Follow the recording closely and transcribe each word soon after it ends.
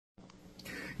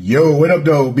Yo, what up,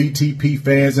 though, BTP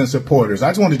fans and supporters?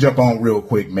 I just want to jump on real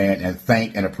quick, man, and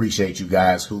thank and appreciate you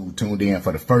guys who tuned in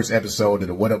for the first episode of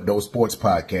the What Up, Though Sports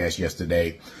podcast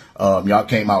yesterday. Y'all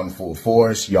came out in full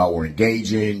force. Y'all were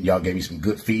engaging. Y'all gave me some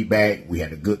good feedback. We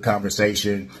had a good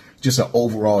conversation. Just an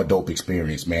overall dope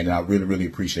experience, man, and I really, really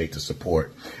appreciate the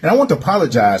support. And I want to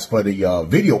apologize for the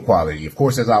video quality. Of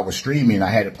course, as I was streaming,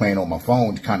 I had it playing on my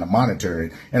phone to kind of monitor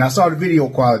it, and I saw the video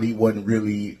quality wasn't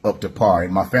really up to par,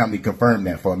 and my family confirmed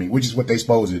that for me, which is what they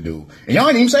supposed to do. And y'all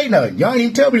didn't even say nothing. Y'all didn't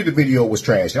even tell me the video was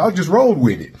trash. Y'all just rolled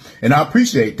with it, and I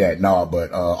appreciate that. No,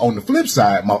 but on the flip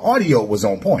side, my audio was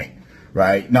on point,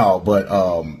 right? No, but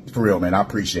for real, man, I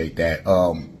appreciate that.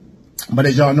 But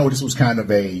as y'all know, this was kind of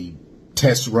a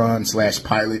test run /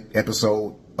 pilot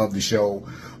episode of the show,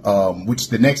 which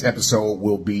the next episode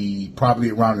will be probably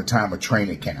around the time of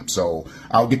training camp. So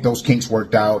I'll get those kinks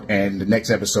worked out, and the next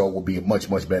episode will be a much,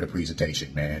 much better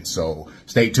presentation, man. So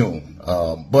stay tuned.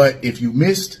 But if you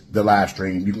missed the live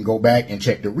stream, you can go back and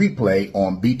check the replay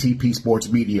on BTP Sports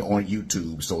Media on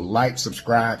YouTube. So like,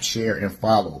 subscribe, share, and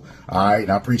follow. All right.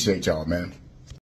 And I appreciate y'all, man.